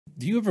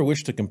Do you ever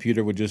wish the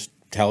computer would just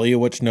tell you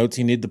which notes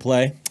you need to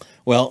play?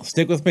 Well,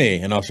 stick with me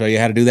and I'll show you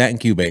how to do that in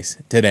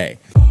Cubase today.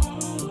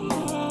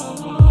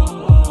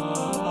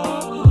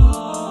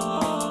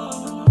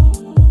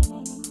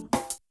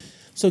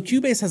 So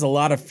Cubase has a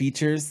lot of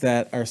features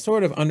that are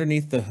sort of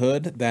underneath the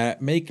hood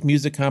that make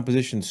music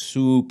composition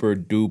super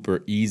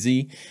duper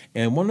easy.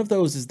 And one of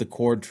those is the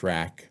chord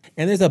track.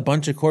 And there's a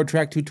bunch of chord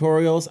track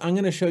tutorials. I'm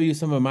going to show you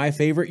some of my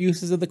favorite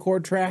uses of the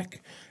chord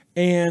track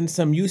and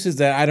some uses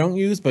that I don't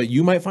use, but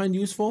you might find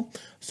useful.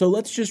 So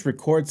let's just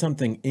record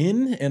something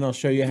in and I'll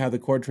show you how the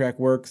chord track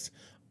works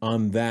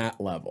on that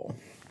level.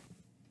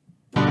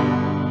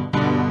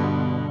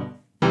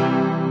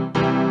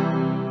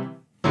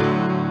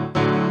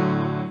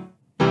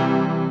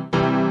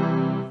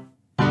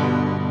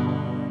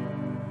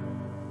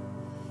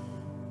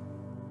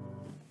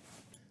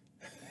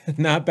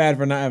 Not bad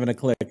for not having a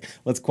click.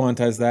 Let's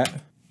quantize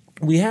that.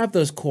 We have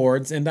those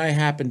chords and I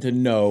happen to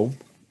know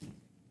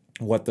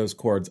what those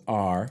chords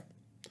are.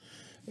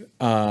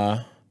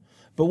 But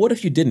what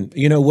if you didn't?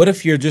 You know, what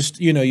if you're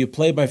just, you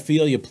play by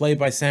feel, you play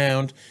by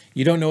sound,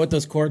 you don't know what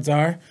those chords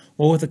are?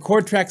 Well, with a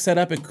chord track set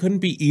up, it couldn't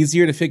be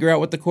easier to figure out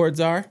what the chords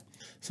are.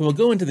 So we'll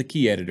go into the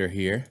key editor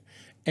here.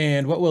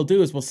 And what we'll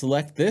do is we'll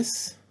select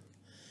this.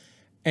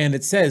 And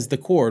it says the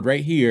chord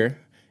right here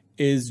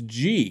is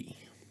G,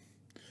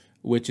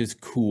 which is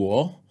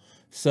cool.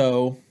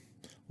 So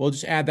we'll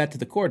just add that to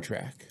the chord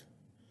track.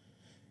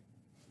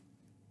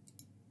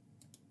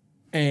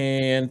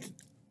 And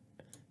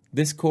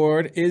this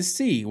chord is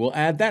C. We'll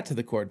add that to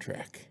the chord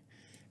track.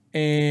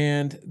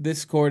 And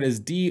this chord is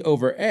D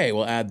over A.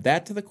 We'll add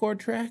that to the chord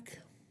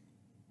track.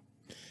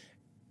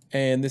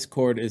 And this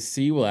chord is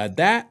C. We'll add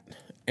that.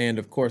 And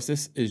of course,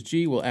 this is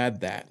G. We'll add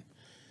that.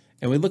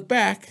 And we look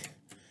back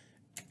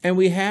and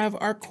we have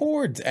our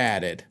chords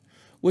added,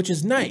 which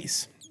is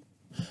nice.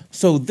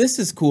 So this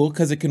is cool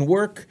because it can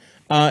work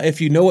if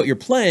you know what you're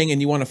playing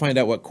and you want to find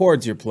out what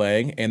chords you're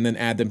playing and then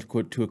add them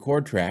to a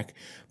chord track.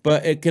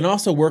 But it can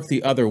also work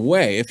the other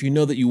way. If you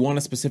know that you want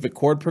a specific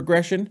chord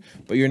progression,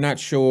 but you're not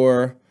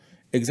sure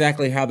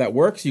exactly how that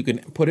works, you can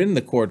put in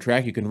the chord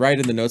track. You can write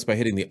in the notes by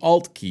hitting the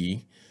Alt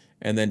key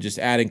and then just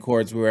adding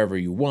chords wherever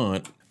you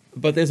want.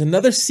 But there's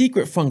another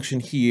secret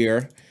function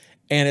here,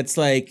 and it's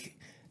like,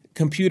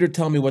 computer,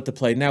 tell me what to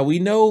play. Now we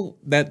know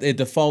that it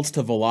defaults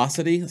to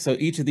velocity. So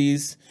each of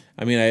these,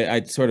 I mean,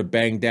 I sort of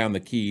banged down the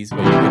keys, but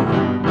you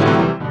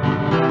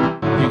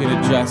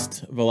can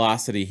adjust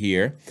velocity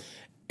here.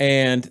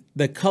 And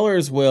the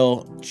colors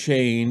will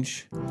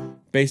change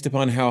based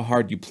upon how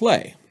hard you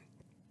play.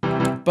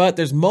 But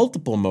there's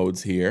multiple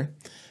modes here.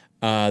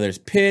 There's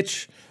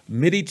pitch,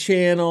 MIDI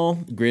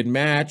channel, grid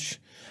match.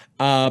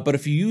 But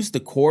if you use the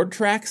chord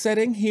track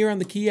setting here on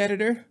the key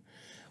editor,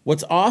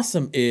 what's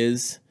awesome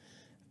is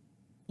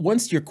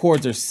once your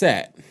chords are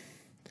set,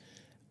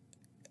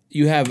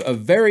 you have a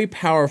very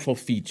powerful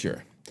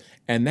feature.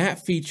 And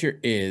that feature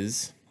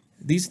is,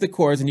 these are the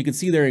chords, and you can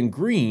see they're in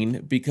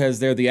green because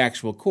they're the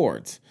actual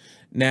chords.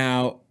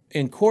 Now,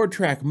 in chord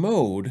track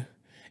mode,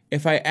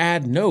 if I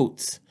add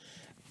notes,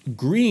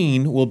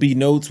 green will be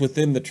notes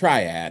within the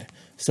triad.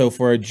 So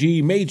for a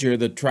G major,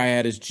 the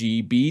triad is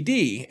G, B,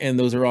 D, and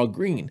those are all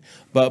green.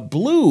 But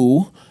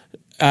blue,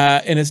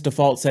 in its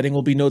default setting,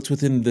 will be notes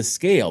within the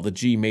scale, the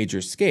G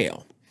major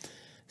scale.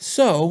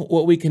 So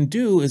what we can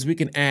do is we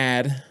can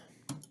add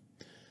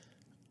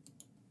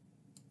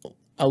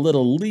a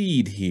little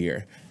lead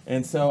here.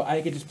 And so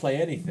I could just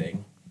play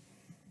anything.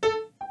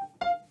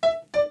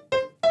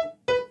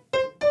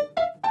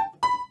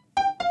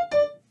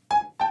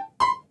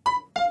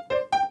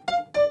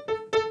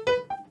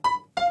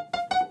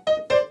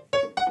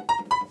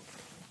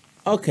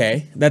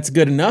 Okay, that's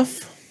good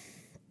enough.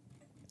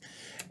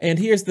 And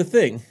here's the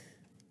thing.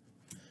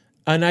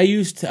 And I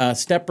used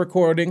step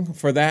recording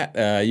for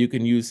that. You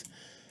can use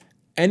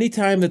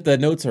anytime that the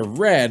notes are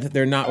red,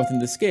 they're not within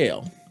the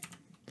scale.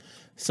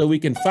 So we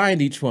can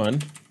find each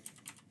one.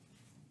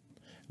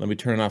 Let me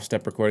turn off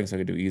step recording so I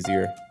can do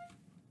easier.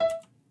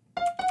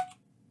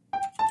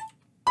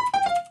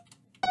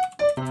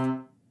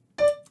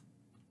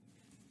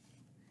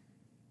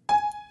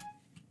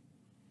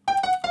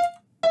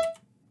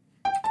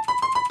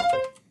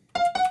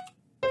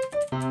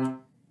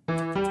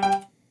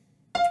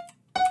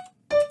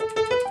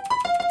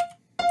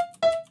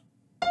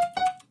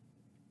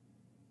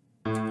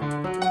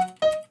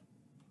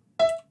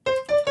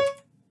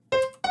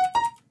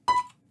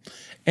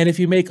 And if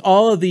you make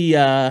all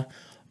the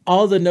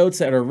notes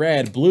that are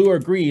red, blue or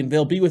green,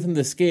 they'll be within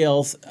the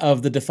scales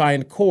of the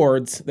defined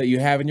chords that you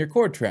have in your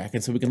chord track.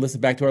 And so we can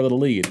listen back to our little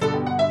lead.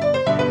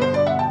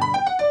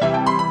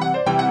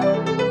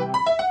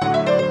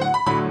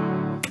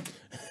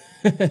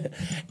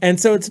 And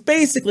so it's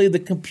basically the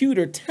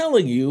computer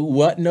telling you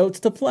what notes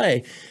to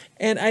play.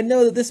 And I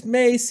know that this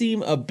may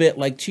seem a bit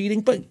like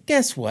cheating, but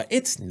guess what?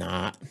 It's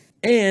not.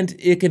 And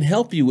it can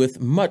help you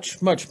with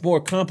much, much more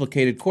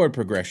complicated chord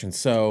progressions.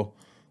 So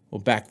we'll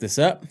back this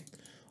up.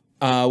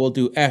 We'll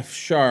do F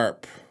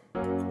sharp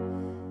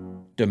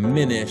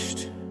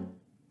diminished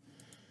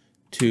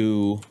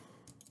to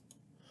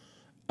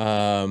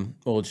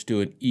We'll just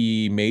do an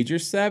E major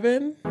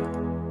 7.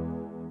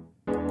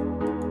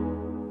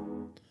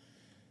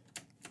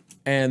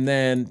 And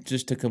then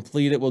just to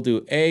complete it, we'll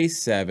do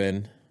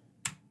A7.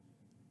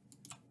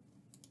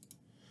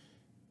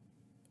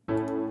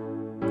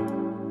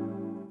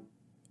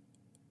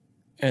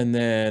 And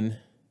then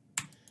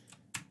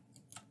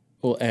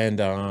we'll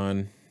end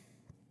on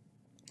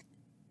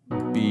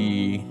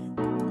B.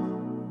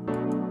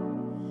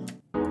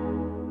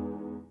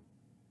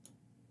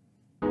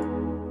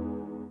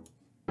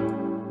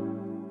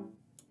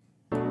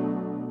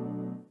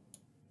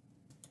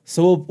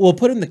 So we'll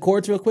put in the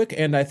chords real quick,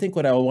 and I think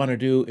what I want to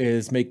do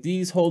is make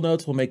these whole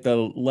notes. We'll make the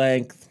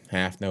length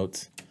half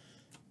notes.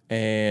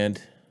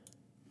 And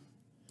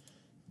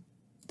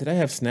did I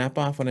have snap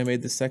off when I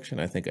made this section?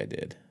 I think I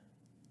did.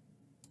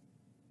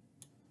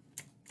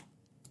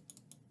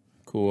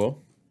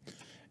 Cool.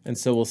 And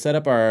so we'll set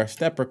up our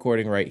step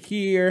recording right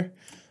here.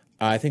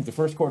 I think the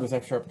first chord is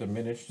F sharp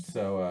diminished,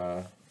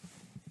 so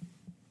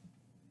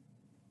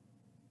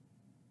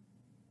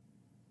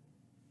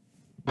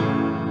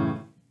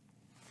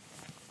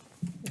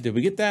did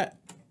we get that?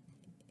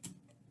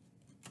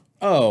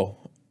 Oh.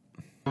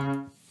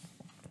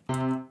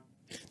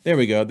 There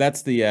we go.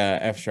 That's the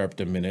F sharp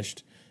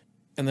diminished.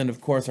 And then,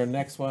 of course, our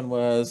next one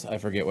was, I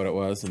forget what it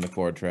was in the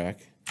chord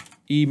track,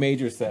 E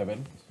major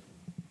 7.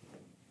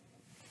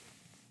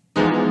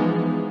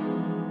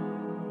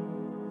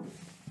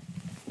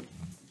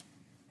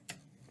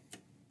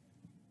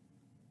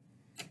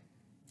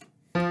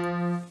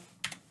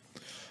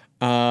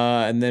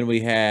 And then we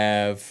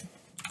have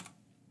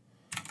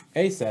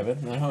A7.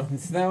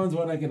 That one's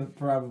one I can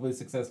probably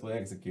successfully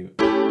execute.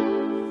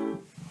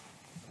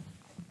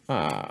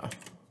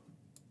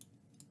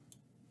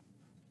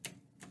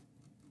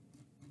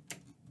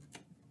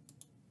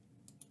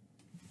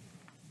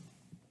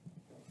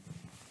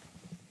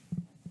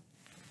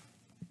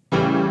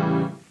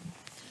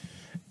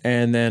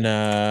 And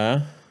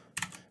then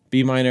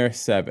B minor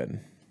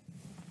 7.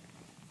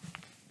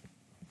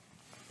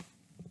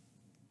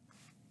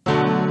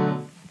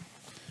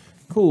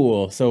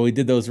 Cool, so we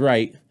did those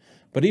right.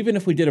 But even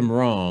if we did them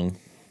wrong,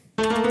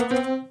 you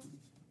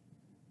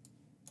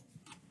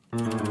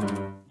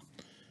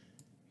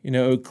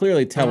know, it would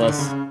clearly tell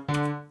us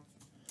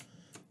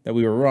that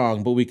we were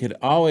wrong, but we could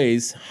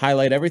always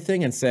highlight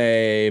everything and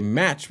say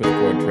match with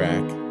chord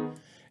track,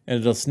 and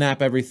it'll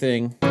snap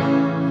everything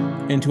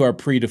into our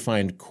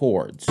predefined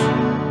chords.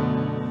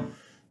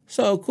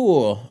 So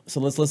cool.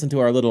 So let's listen to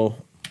our little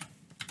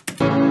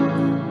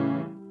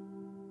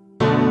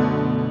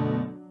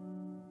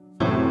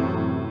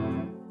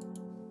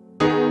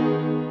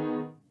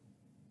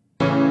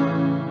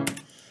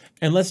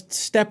and let's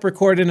step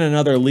record in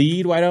another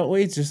lead, why don't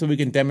we? Just so we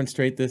can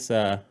demonstrate this.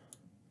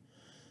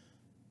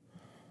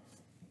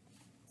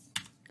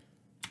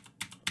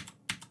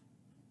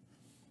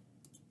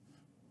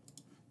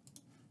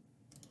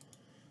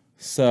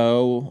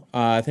 So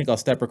I think I'll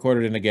step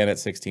record it in again at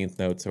 16th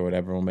notes or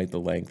whatever. We'll make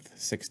the length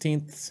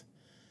 16ths.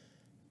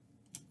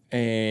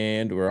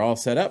 And we're all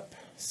set up.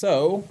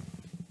 So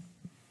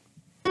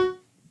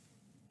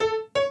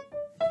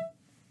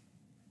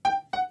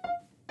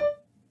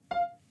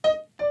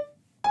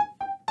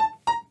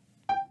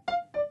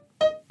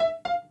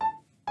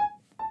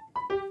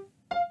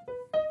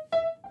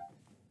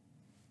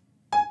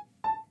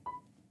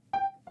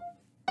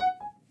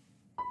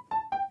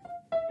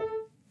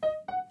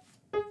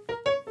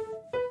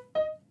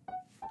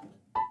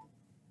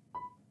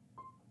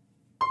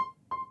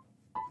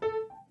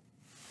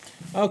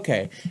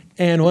okay,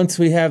 and once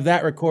we have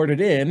that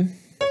recorded in,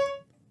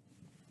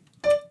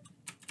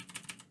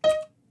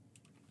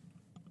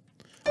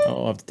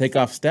 I'll have to take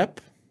off step.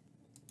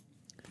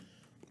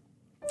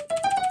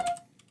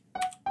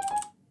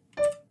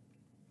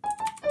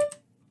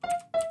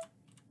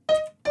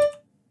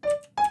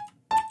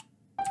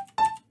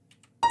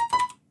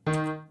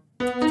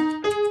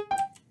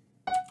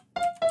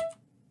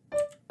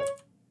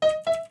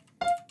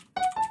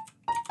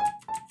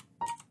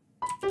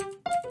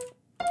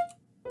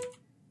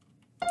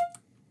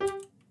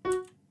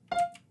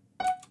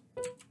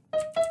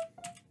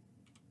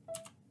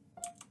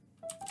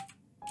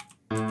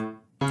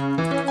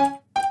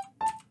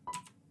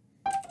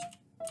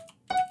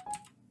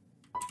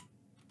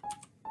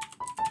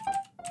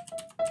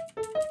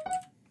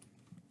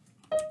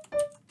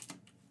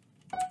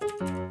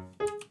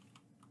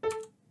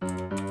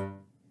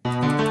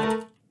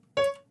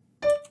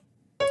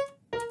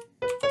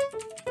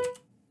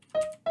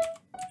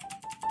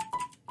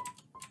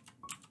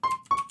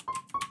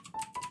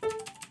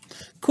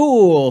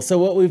 Cool. So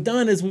what we've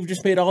done is we've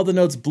just made all the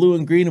notes blue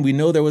and green, and we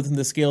know they're within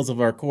the scales of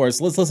our chords.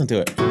 So let's listen to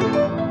it.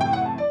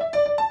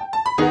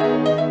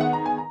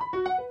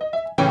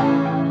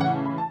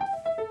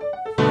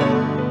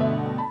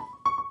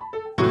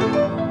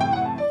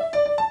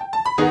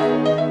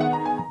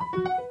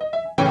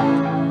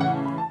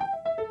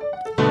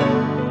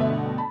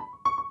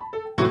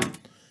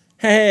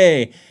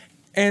 Hey,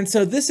 and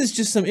so this is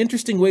just some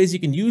interesting ways you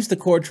can use the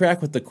chord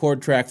track with the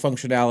chord track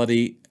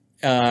functionality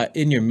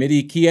in your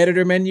MIDI key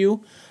editor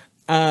menu.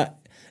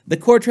 The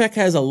chord track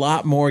has a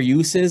lot more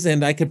uses,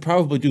 and I could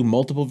probably do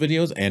multiple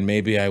videos, and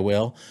maybe I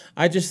will.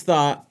 I just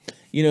thought,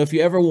 you know, if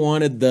you ever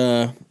wanted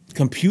the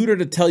computer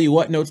to tell you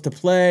what notes to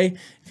play,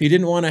 if you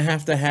didn't want to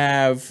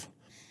have,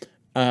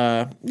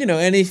 you know,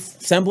 any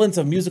semblance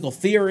of musical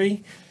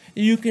theory,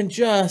 you can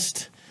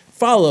just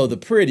follow the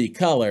pretty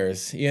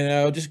colors, you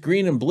know, just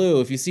green and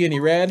blue. If you see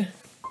any red,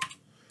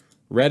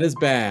 red is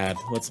bad.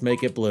 Let's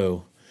make it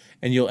blue.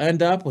 And you'll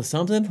end up with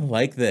something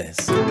like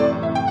this.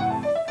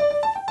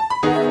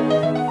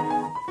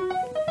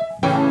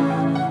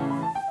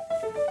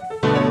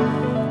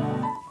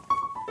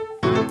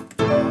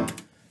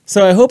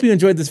 So I hope you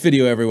enjoyed this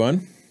video,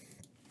 everyone.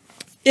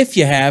 If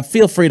you have,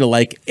 feel free to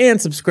like and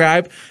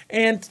subscribe,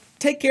 and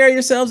take care of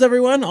yourselves,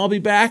 everyone. I'll be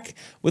back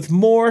with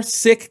more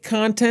sick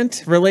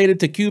content related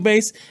to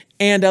Cubase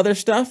and other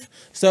stuff.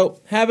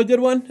 So have a good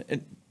one,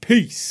 and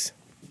peace.